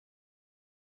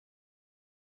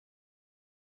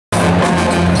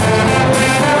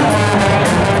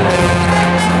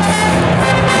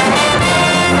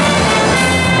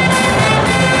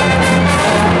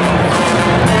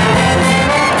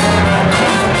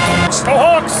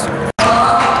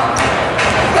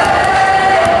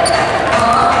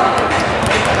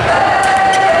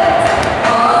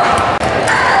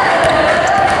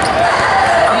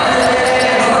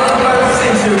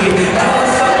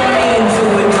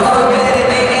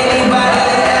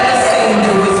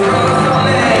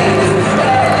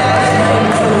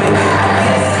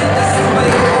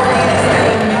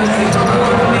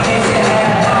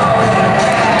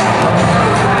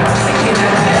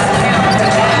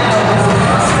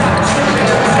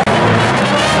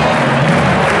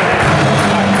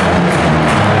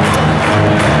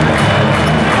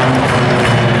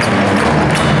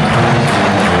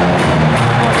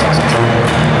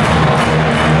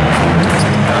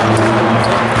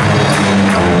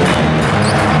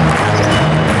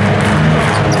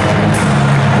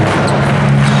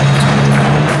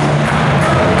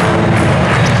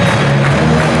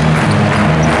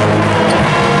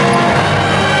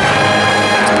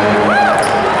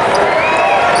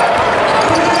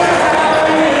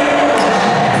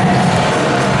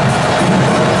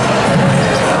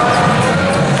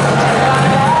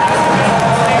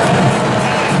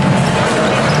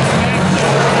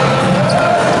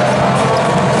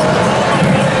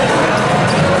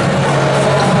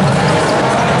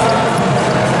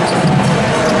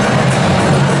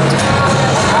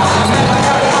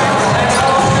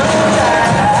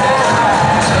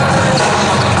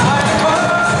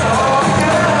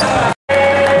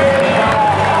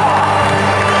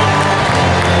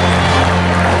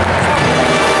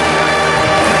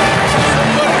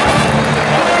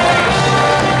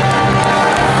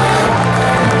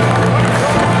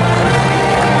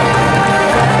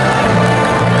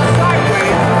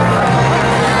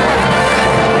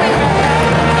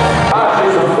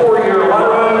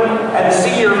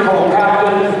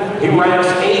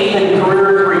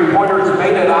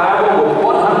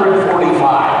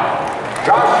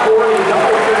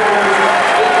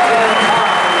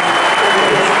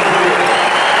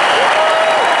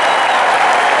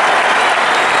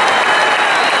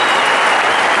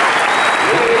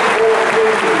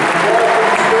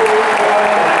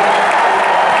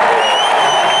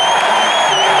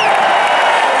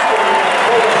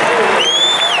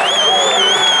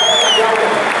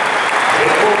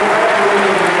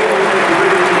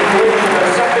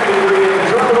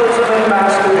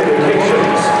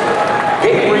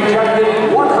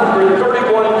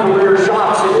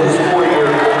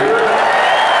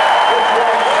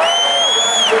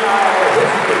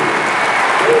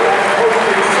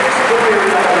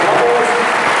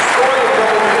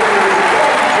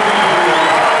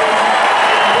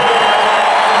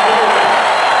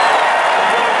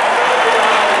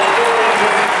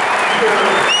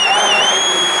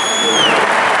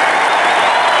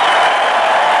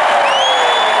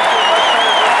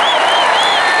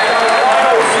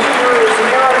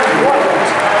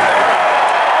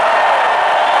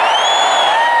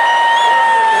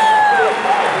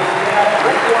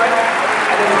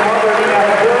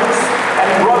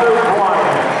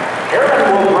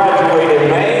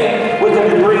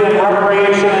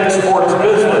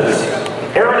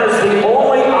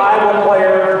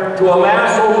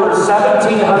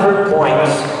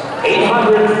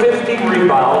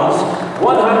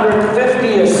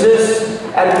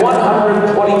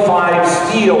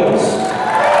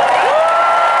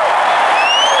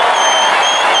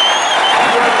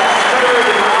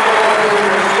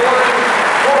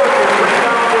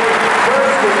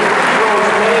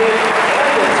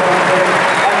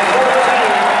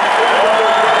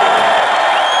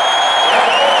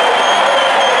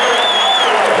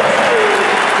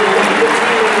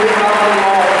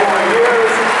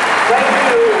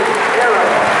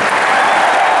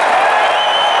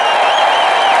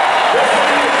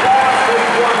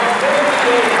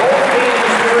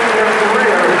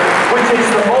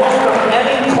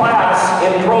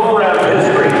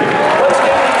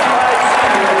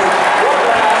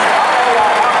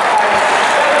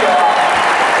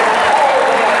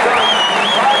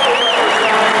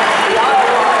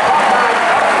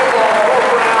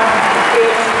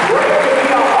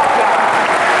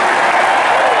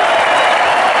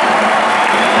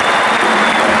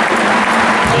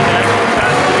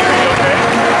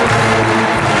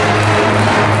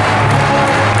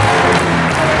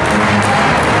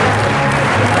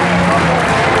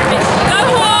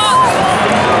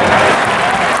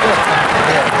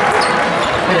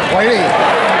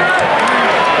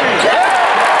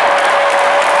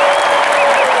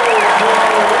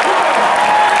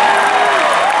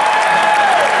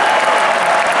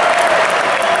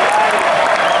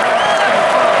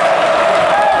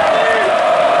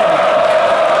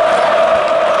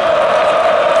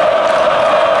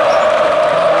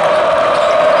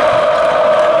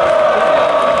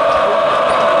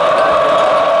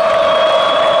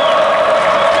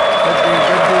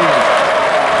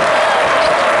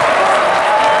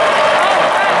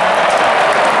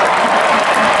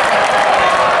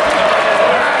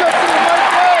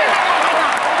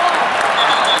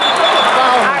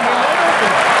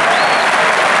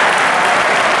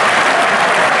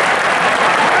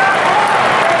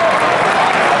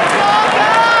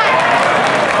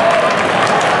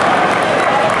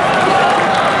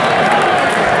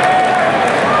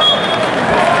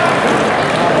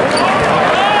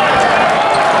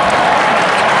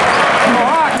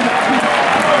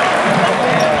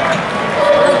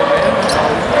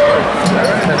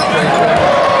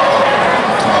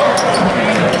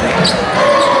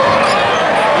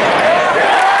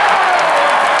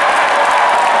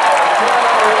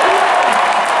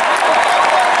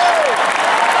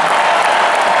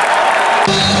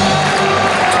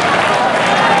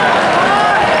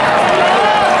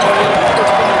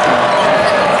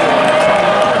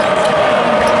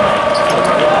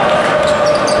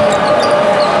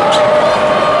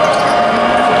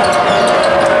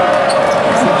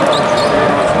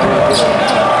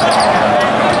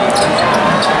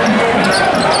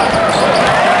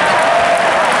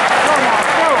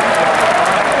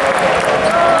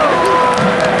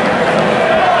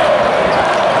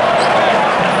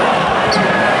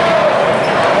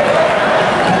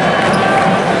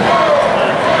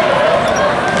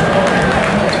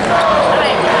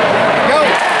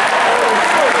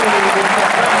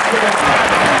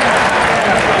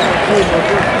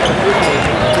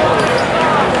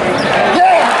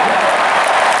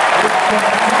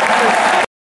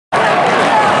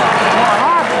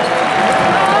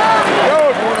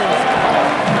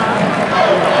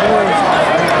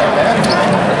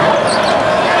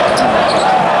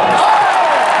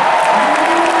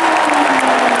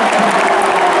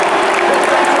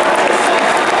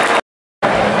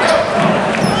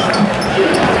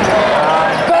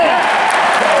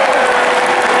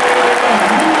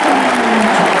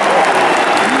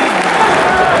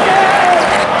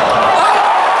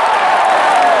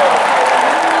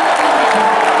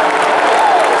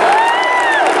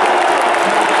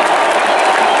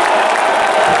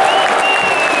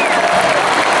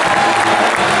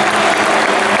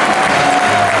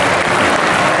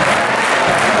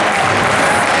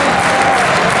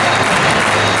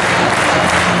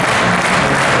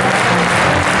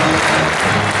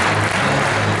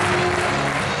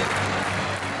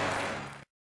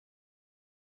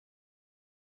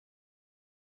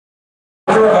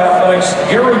Director of Athletics,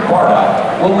 Gary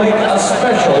Barta, will make a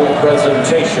special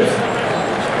presentation.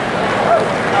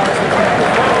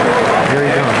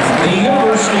 The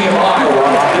University of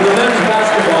Iowa, in the men's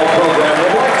basketball program,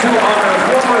 would like to honor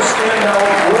former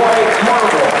standout Roy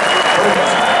Marble for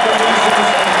his contributions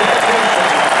and dedication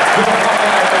to the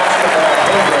Hawkeye basketball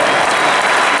program.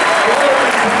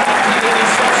 Awarded from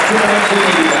 1986 to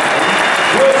 1989,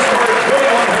 Roy scored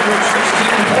 2,116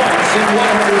 points in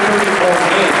 134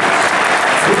 games.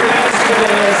 He remains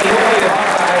today as the only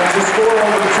Hawkeye to score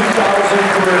over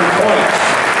 2,000 career points.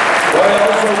 Roy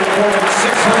also recorded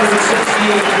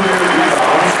 668 career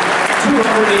rebounds,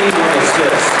 281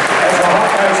 assists, as the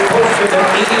Hawkeyes posted an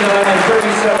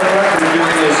 89-37 record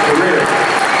during his career.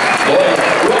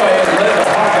 Roy led the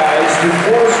Hawkeyes to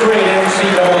 4 straight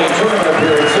NCAA tournament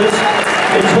appearances,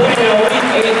 including an Elite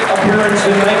 8 appearance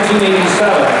in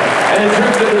 1987 and a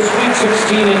trip to the Sweet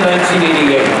 16 in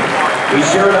 1988. He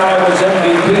shared Iowa's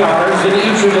MVP honors in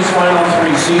each of his final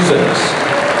 3 seasons.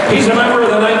 He's a member of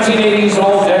the 1980s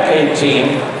All-Decade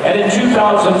team, and in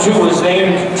 2002 was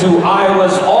named to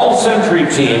Iowa's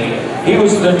All-Century team. He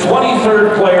was the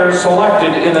 23rd player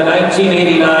selected in the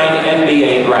 1989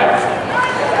 NBA draft.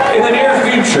 In the near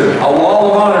future, a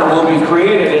wall of honor will be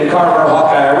created in Carver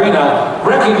Hawkeye Arena,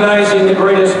 recognizing the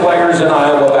greatest players in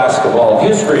Iowa basketball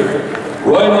history.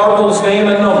 Roy Marble's name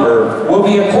and number will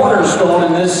be a cornerstone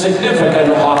in this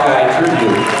significant Hawkeye